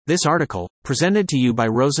This article, presented to you by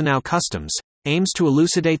Rosenau Customs, aims to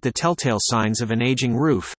elucidate the telltale signs of an aging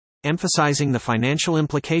roof, emphasizing the financial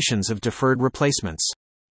implications of deferred replacements.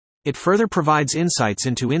 It further provides insights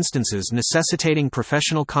into instances necessitating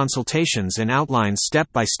professional consultations and outlines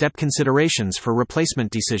step-by-step considerations for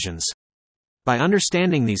replacement decisions. By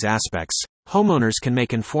understanding these aspects, homeowners can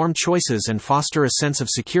make informed choices and foster a sense of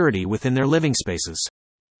security within their living spaces.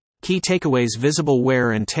 Key takeaways: visible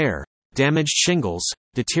wear and tear, damaged shingles,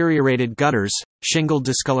 deteriorated gutters, shingle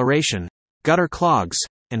discoloration, gutter clogs,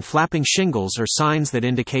 and flapping shingles are signs that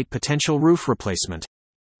indicate potential roof replacement.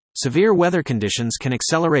 Severe weather conditions can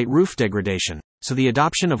accelerate roof degradation, so the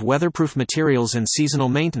adoption of weatherproof materials and seasonal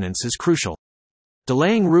maintenance is crucial.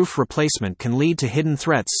 Delaying roof replacement can lead to hidden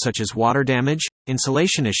threats such as water damage,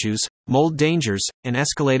 insulation issues, mold dangers, and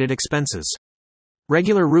escalated expenses.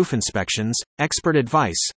 Regular roof inspections, expert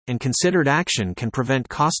advice, and considered action can prevent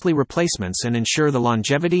costly replacements and ensure the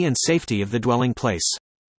longevity and safety of the dwelling place.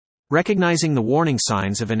 Recognizing the warning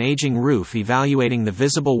signs of an aging roof, evaluating the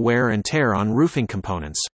visible wear and tear on roofing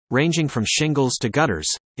components, ranging from shingles to gutters,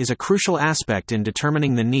 is a crucial aspect in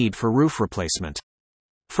determining the need for roof replacement.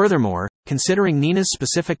 Furthermore, considering NENA's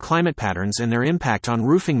specific climate patterns and their impact on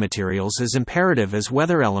roofing materials is imperative, as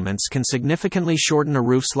weather elements can significantly shorten a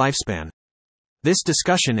roof's lifespan. This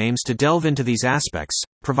discussion aims to delve into these aspects,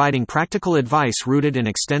 providing practical advice rooted in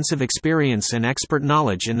extensive experience and expert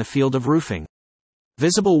knowledge in the field of roofing.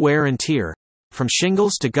 Visible wear and tear. From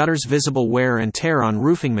shingles to gutters, visible wear and tear on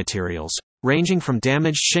roofing materials, ranging from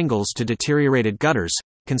damaged shingles to deteriorated gutters,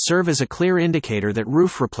 can serve as a clear indicator that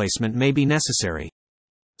roof replacement may be necessary.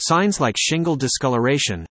 Signs like shingle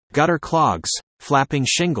discoloration, gutter clogs, flapping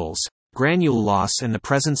shingles, granule loss, and the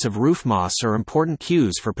presence of roof moss are important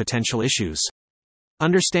cues for potential issues.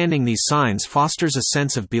 Understanding these signs fosters a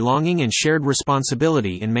sense of belonging and shared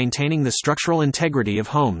responsibility in maintaining the structural integrity of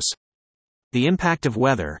homes. The impact of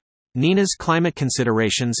weather. NENA's climate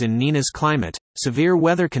considerations. In NENA's climate, severe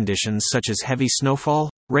weather conditions such as heavy snowfall,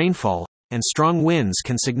 rainfall, and strong winds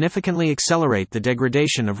can significantly accelerate the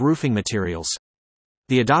degradation of roofing materials.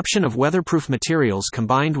 The adoption of weatherproof materials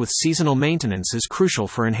combined with seasonal maintenance is crucial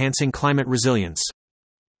for enhancing climate resilience.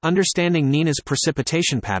 Understanding NENA's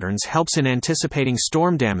precipitation patterns helps in anticipating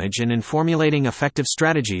storm damage and in formulating effective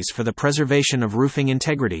strategies for the preservation of roofing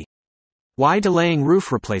integrity. Why delaying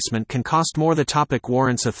roof replacement can cost more. The topic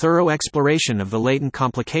warrants a thorough exploration of the latent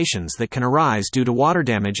complications that can arise due to water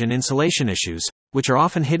damage and insulation issues, which are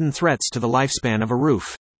often hidden threats to the lifespan of a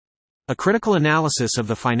roof. A critical analysis of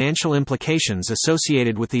the financial implications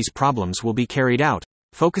associated with these problems will be carried out,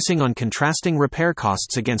 focusing on contrasting repair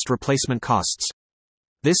costs against replacement costs.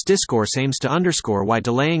 This discourse aims to underscore why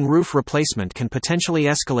delaying roof replacement can potentially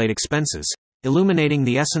escalate expenses, illuminating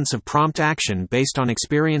the essence of prompt action based on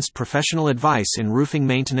experienced professional advice in roofing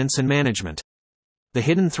maintenance and management. The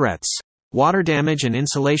hidden threats. Water damage and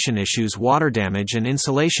insulation issues. Water damage and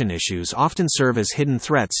insulation issues often serve as hidden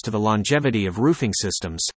threats to the longevity of roofing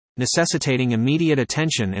systems, necessitating immediate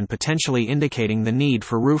attention and potentially indicating the need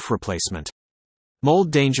for roof replacement.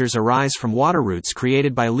 Mold dangers arise from water roots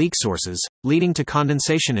created by leak sources, leading to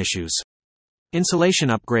condensation issues. Insulation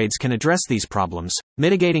upgrades can address these problems,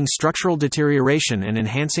 mitigating structural deterioration and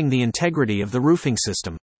enhancing the integrity of the roofing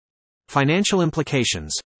system. Financial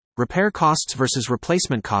implications. Repair costs versus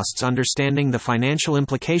replacement costs. Understanding the financial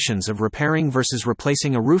implications of repairing versus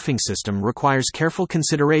replacing a roofing system requires careful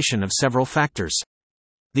consideration of several factors.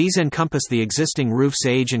 These encompass the existing roof's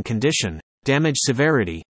age and condition, damage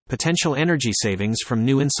severity, potential energy savings from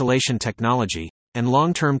new insulation technology, and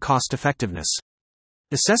long-term cost-effectiveness.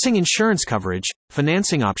 Assessing insurance coverage,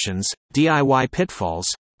 financing options, DIY pitfalls,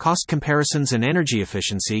 cost comparisons, and energy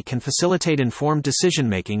efficiency can facilitate informed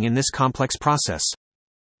decision-making in this complex process.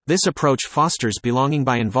 This approach fosters belonging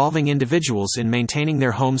by involving individuals in maintaining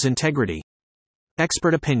their home's integrity.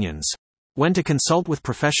 Expert opinions. When to consult with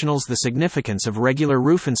professionals. The significance of regular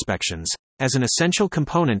roof inspections, as an essential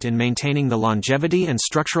component in maintaining the longevity and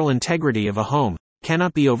structural integrity of a home,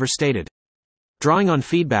 cannot be overstated. Drawing on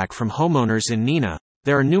feedback from homeowners in NENA,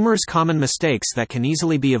 there are numerous common mistakes that can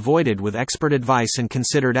easily be avoided with expert advice and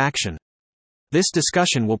considered action. This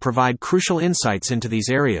discussion will provide crucial insights into these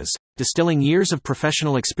areas, distilling years of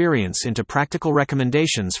professional experience into practical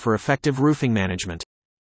recommendations for effective roofing management.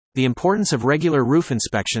 The importance of regular roof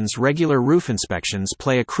inspections. Regular roof inspections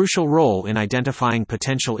play a crucial role in identifying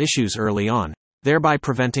potential issues early on, thereby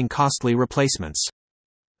preventing costly replacements.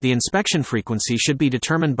 The inspection frequency should be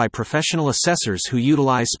determined by professional assessors who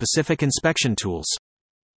utilize specific inspection tools.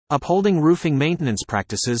 Upholding roofing maintenance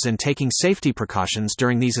practices and taking safety precautions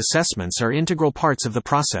during these assessments are integral parts of the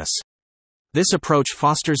process. This approach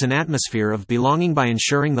fosters an atmosphere of belonging by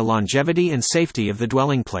ensuring the longevity and safety of the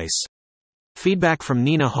dwelling place. Feedback from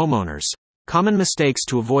NENA homeowners. Common mistakes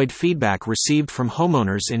to avoid. Feedback received from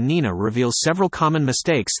homeowners in NENA reveals several common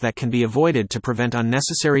mistakes that can be avoided to prevent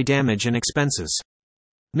unnecessary damage and expenses.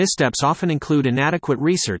 Missteps often include inadequate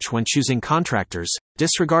research when choosing contractors,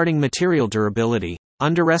 disregarding material durability,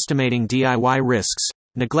 underestimating DIY risks,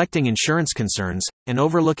 neglecting insurance concerns, and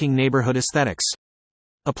overlooking neighborhood aesthetics.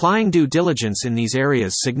 Applying due diligence in these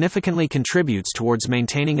areas significantly contributes towards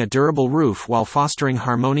maintaining a durable roof while fostering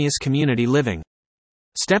harmonious community living.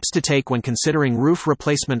 Steps to take when considering roof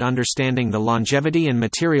replacement. Understanding the longevity and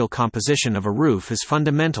material composition of a roof is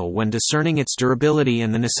fundamental when discerning its durability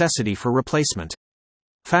and the necessity for replacement.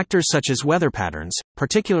 Factors such as weather patterns,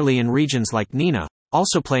 particularly in regions like NENA,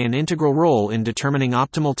 also play an integral role in determining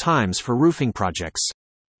optimal times for roofing projects.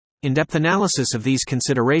 In-depth analysis of these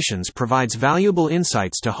considerations provides valuable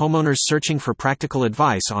insights to homeowners searching for practical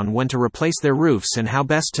advice on when to replace their roofs and how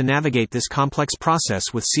best to navigate this complex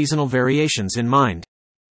process with seasonal variations in mind.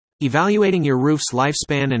 Evaluating your roof's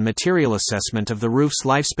lifespan and material. Assessment of the roof's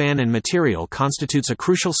lifespan and material constitutes a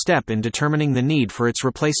crucial step in determining the need for its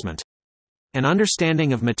replacement. An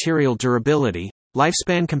understanding of material durability,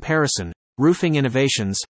 lifespan comparison, roofing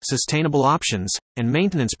innovations, sustainable options, and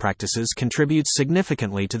maintenance practices contributes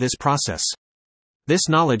significantly to this process. This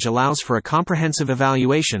knowledge allows for a comprehensive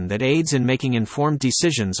evaluation that aids in making informed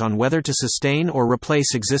decisions on whether to sustain or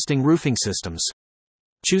replace existing roofing systems.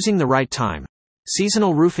 Choosing the right time.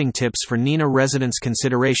 Seasonal roofing tips for NENA residents.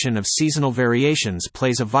 Consideration of seasonal variations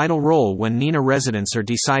plays a vital role when NENA residents are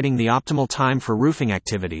deciding the optimal time for roofing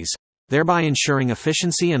activities, thereby ensuring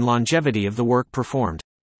efficiency and longevity of the work performed.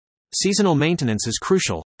 Seasonal maintenance is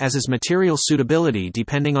crucial, as is material suitability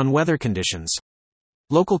depending on weather conditions.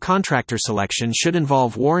 Local contractor selection should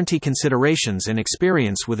involve warranty considerations and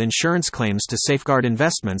experience with insurance claims to safeguard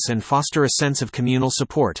investments and foster a sense of communal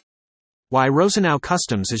support. Why Rosenau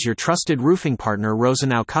Customs is your trusted roofing partner.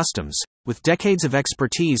 Rosenau Customs, with decades of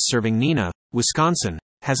expertise serving NENA, Wisconsin,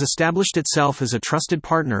 has established itself as a trusted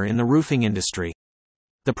partner in the roofing industry.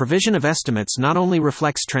 The provision of estimates not only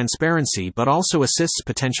reflects transparency but also assists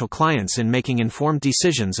potential clients in making informed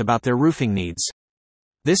decisions about their roofing needs.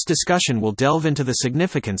 This discussion will delve into the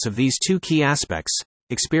significance of these two key aspects: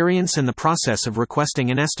 experience and the process of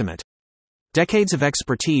requesting an estimate. Decades of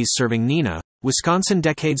expertise serving NENA, Wisconsin.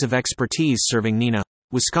 Decades of expertise serving NENA,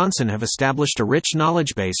 Wisconsin have established a rich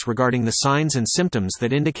knowledge base regarding the signs and symptoms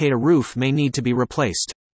that indicate a roof may need to be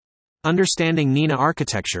replaced. Understanding NENA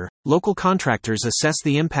architecture, local contractors assess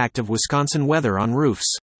the impact of Wisconsin weather on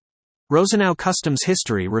roofs. Rosenau Customs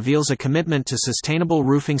history reveals a commitment to sustainable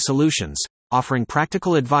roofing solutions, offering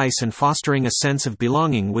practical advice and fostering a sense of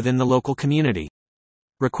belonging within the local community.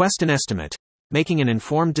 Request an estimate. Making an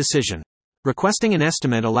informed decision. Requesting an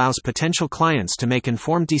estimate allows potential clients to make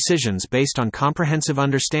informed decisions based on comprehensive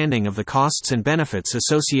understanding of the costs and benefits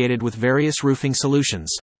associated with various roofing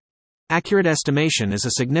solutions. Accurate estimation is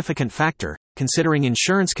a significant factor, considering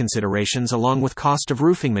insurance considerations along with cost of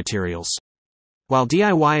roofing materials. While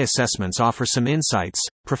DIY assessments offer some insights,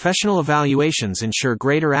 professional evaluations ensure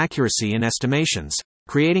greater accuracy in estimations,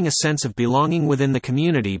 creating a sense of belonging within the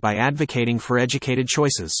community by advocating for educated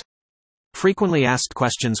choices. Frequently asked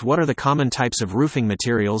questions. What are the common types of roofing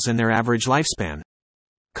materials and their average lifespan?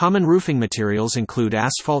 Common roofing materials include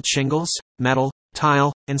asphalt shingles, metal,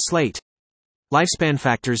 tile, and slate. Lifespan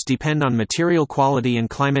factors depend on material quality and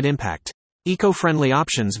climate impact. Eco-friendly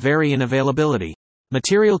options vary in availability.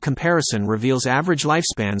 Material comparison reveals average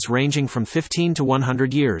lifespans ranging from 15 to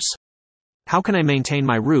 100 years. How can I maintain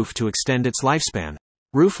my roof to extend its lifespan?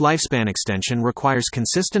 Roof lifespan extension requires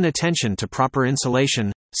consistent attention to proper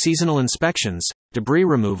insulation, seasonal inspections, debris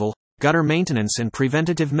removal, gutter maintenance, and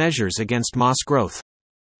preventative measures against moss growth.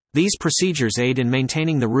 These procedures aid in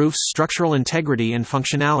maintaining the roof's structural integrity and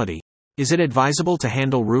functionality. Is it advisable to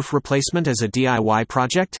handle roof replacement as a DIY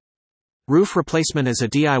project? Roof replacement as a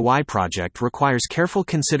DIY project requires careful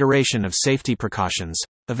consideration of safety precautions,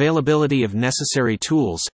 availability of necessary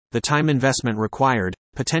tools, the time investment required,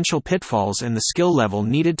 potential pitfalls, and the skill level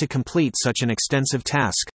needed to complete such an extensive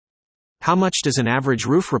task. How much does an average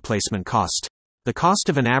roof replacement cost? The cost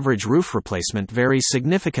of an average roof replacement varies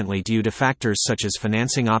significantly due to factors such as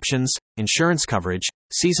financing options, insurance coverage,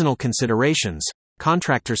 seasonal considerations,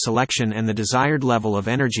 contractor selection, and the desired level of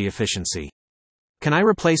energy efficiency. Can I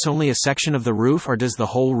replace only a section of the roof, or does the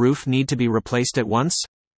whole roof need to be replaced at once?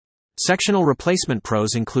 Sectional replacement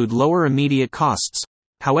pros include lower immediate costs.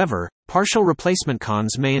 However, partial replacement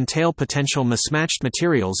cons may entail potential mismatched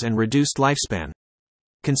materials and reduced lifespan.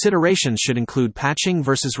 Considerations should include patching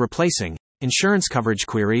versus replacing, insurance coverage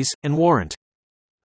queries, and warrant.